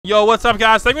Yo, what's up,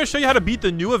 guys? So I'm going to show you how to beat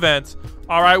the new event.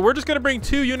 All right, we're just going to bring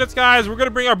 2 units, guys. We're going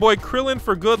to bring our boy Krillin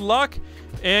for good luck.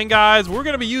 And, guys, we're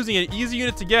going to be using an easy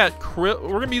unit to get. We're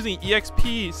going to be using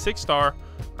EXP 6-star.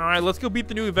 All right, let's go beat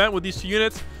the new event with these 2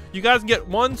 units. You guys can get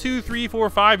 1, 2, 3, 4,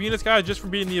 5 units, guys, just for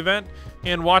beating the event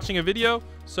and watching a video.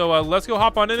 So let's go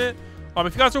hop on in it.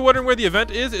 If you guys are wondering where the event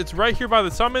is, it's right here by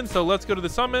the summon. So let's go to the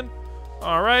summon.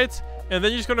 All right, and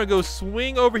then you're just going to go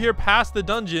swing over here past the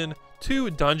dungeon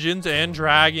to Dungeons and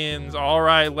Dragons. All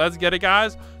right, let's get it,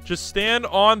 guys. Just stand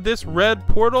on this red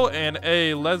portal and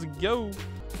let's go.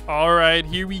 All right,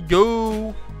 here we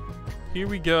go. Here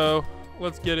we go.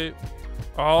 Let's get it.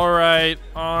 All right,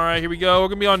 here we go. We're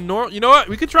gonna be on normal. You know what,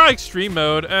 we could try extreme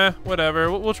mode.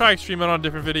 Whatever, we'll try extreme mode on a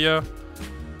different video.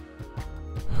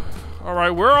 All right,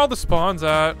 where are all the spawns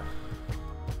at?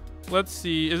 Let's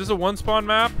see, is this a 1 spawn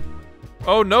map?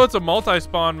 Oh no, it's a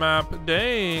multi-spawn map.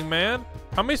 Dang, man.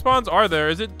 How many spawns are there?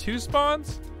 Is it 2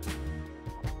 spawns?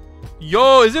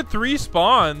 Yo, is it 3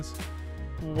 spawns?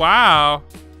 Wow.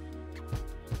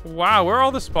 Wow, where are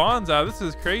all the spawns at? This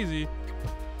is crazy.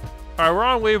 All right, we're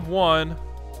on wave 1.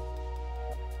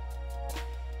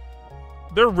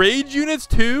 They're rage units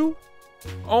too?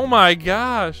 Oh my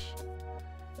gosh.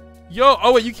 Yo,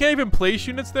 oh wait, you can't even place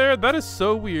units there? That is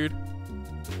so weird.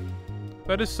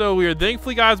 That is so weird.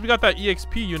 Thankfully, guys, we got that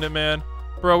EXP unit, man.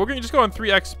 Bro, we're gonna just go on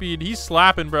 3x speed. He's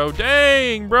slapping, bro.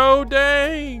 Dang, bro,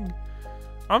 dang.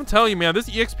 I'm telling you, man, this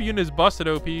EXP unit is busted,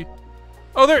 OP.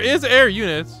 Oh, there is air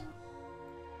units.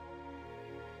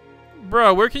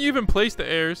 Bro, where can you even place the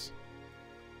airs?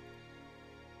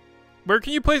 Where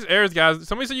can you place airs, guys?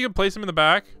 Somebody said you can place them in the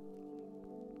back.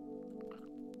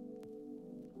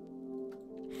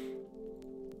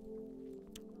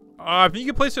 I think you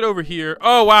can place it over here.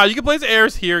 Oh, wow, you can place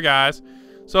airs here, guys.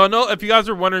 So I know if you guys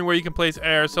are wondering where you can place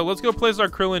air, so let's go place our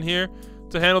Krillin here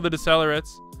to handle the decelerates.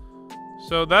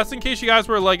 So that's in case you guys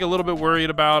were like a little bit worried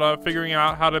about figuring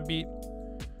out how to beat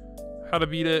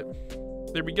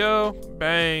it. There we go.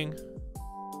 Bang.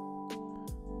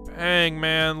 Bang,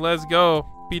 man. Let's go.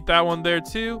 Beat that one there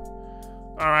too.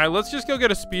 All right, let's just go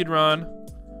get a speed run.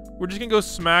 We're just gonna go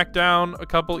smack down a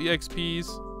couple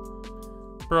EXPs.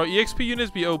 Bro, EXP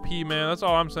units be OP, man. That's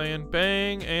all I'm saying.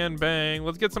 Bang and bang.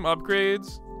 Let's get some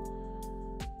upgrades.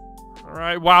 All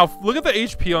right. Wow. Look at the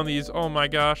HP on these. Oh my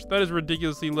gosh. That is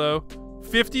ridiculously low.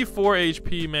 54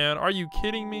 HP, man. Are you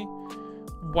kidding me?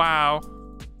 Wow.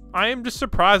 I am just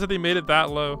surprised that they made it that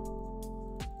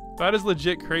low. That is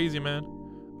legit crazy, man.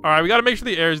 All right. We got to make sure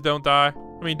the airs don't die.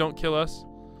 I mean, don't kill us.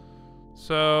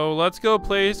 So let's go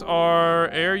place our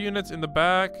air units in the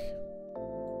back.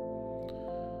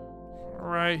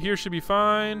 Alright, here should be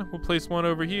fine. We'll place one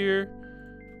over here.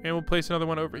 And we'll place another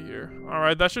one over here.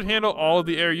 Alright, that should handle all of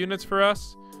the air units for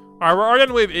us. Alright, we're already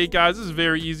on wave 8, guys. This is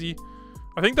very easy.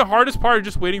 I think the hardest part is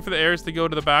just waiting for the airs to go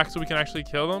to the back so we can actually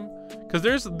kill them. Because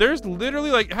there's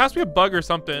literally, like, it has to be a bug or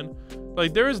something.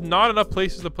 Like, there is not enough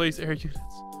places to place air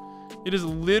units. It is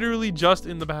literally just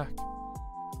in the back.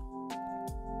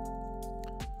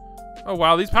 Oh,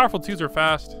 wow. These powerful 2s are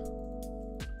fast.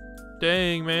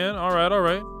 Dang, man.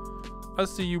 Alright. I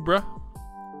see you, bruh.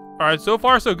 All right, so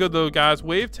far so good though, guys.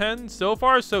 Wave 10 so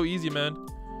far so easy, man.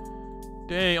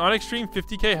 Dang, on extreme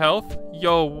 50k health.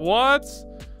 Yo, what?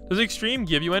 Does extreme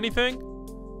give you anything?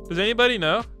 Does anybody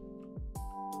know?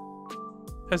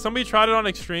 Has somebody tried it on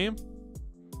extreme?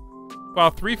 Wow,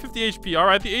 350 HP. All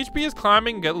right, the HP is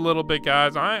climbing a little bit,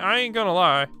 guys. I ain't gonna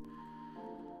lie.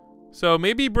 So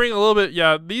maybe bring a little bit.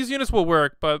 Yeah, these units will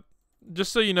work, but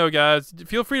just so you know, guys,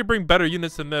 feel free to bring better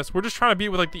units than this. We're just trying to beat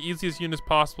with like the easiest units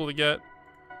possible to get.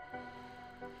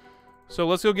 So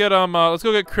let's go get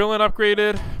Krillin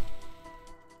upgraded.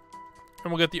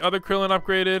 And we'll get the other Krillin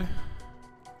upgraded.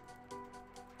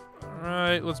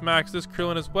 Alright, let's max this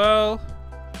Krillin as well.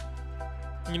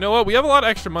 You know what? We have a lot of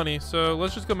extra money, so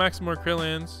let's just go max some more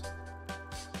Krillins.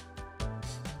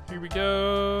 Here we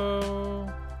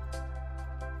go.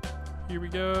 Here we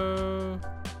go.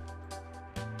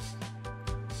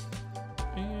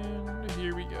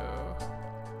 Here we go.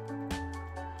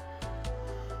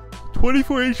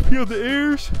 24 HP on the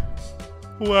airs.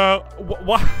 Wow.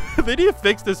 Why? They need to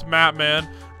fix this map, man.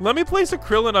 Let me place a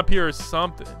Krillin up here or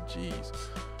something. Jeez.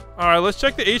 All right, let's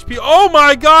check the HP. Oh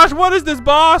my gosh, what is this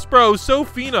boss, bro?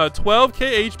 Sophina,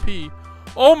 12k HP.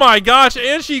 Oh my gosh,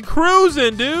 and she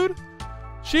cruising, dude.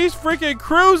 She's freaking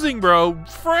cruising, bro.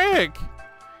 Frick.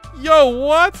 Yo,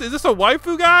 what? Is this a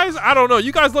waifu, guys? I don't know.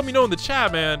 You guys let me know in the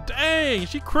chat, man. Dang,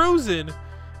 she cruising.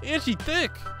 And she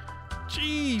thick.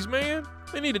 Jeez, man.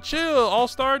 They need to chill.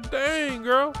 All-star. Dang,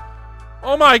 girl.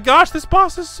 Oh my gosh, this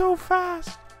boss is so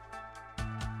fast.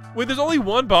 Wait, there's only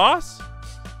one boss?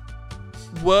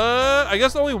 What? I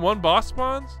guess only one boss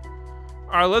spawns?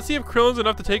 Alright, let's see if Krillin's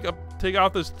enough to take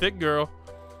out this thick girl.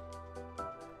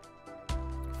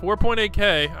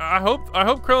 4.8k. I hope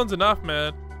Krillin's enough,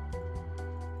 man.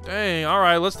 Dang,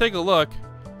 alright, let's take a look.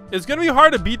 It's gonna be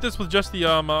hard to beat this with just the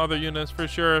other units for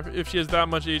sure if she has that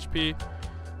much HP.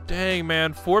 Dang,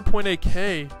 man,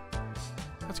 4.8k.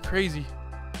 That's crazy.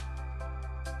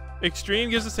 Extreme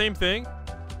gives the same thing.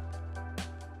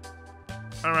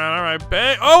 Alright,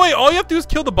 bang. Oh wait, all you have to do is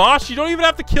kill the boss. You don't even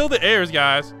have to kill the heirs,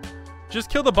 guys. Just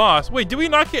kill the boss. Wait, did we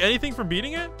not get anything from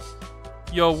beating it?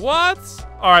 Yo, what?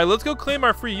 Alright, let's go claim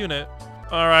our free unit.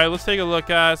 Alright, let's take a look,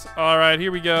 guys. Alright,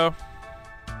 here we go.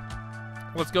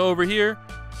 Let's go over here.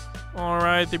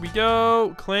 Alright, there we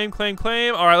go. Claim.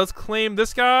 Alright, let's claim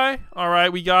this guy.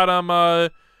 Alright, we got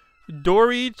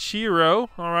Dori Chiro.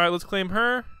 Alright, let's claim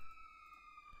her.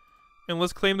 And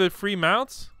let's claim the free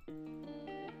mounts.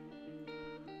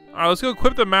 Alright, let's go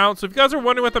equip the mount. So if you guys are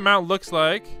wondering what the mount looks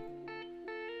like,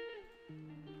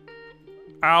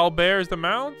 Owlbear is the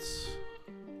mount.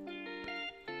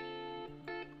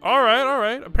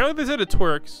 Alright. Apparently they said it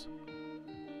twerks.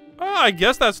 Oh, I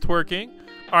guess that's twerking.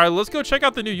 Alright, let's go check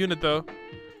out the new unit though.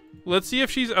 Let's see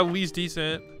if she's at least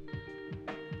decent.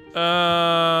 Guys,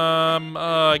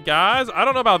 I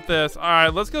don't know about this.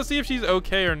 Alright, let's go see if she's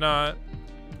okay or not.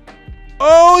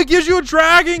 Oh, it gives you a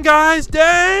dragon, guys.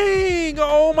 Dang.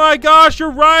 Oh my gosh, you're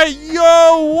right.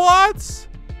 Yo, what?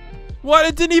 What?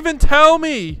 It didn't even tell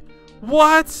me.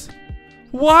 What?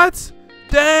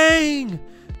 Dang,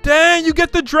 you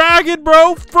get the dragon,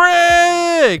 bro.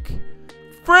 Frick,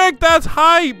 that's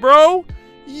hype, bro.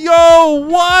 Yo,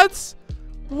 what?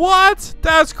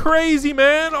 That's crazy,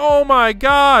 man. Oh my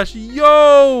gosh.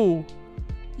 Yo,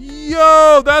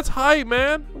 that's hype,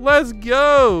 man. Let's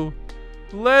go.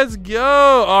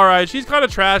 Alright, she's kind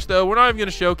of trash though. We're not even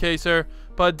gonna showcase her,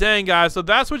 but dang, guys, so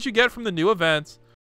that's what you get from the new events.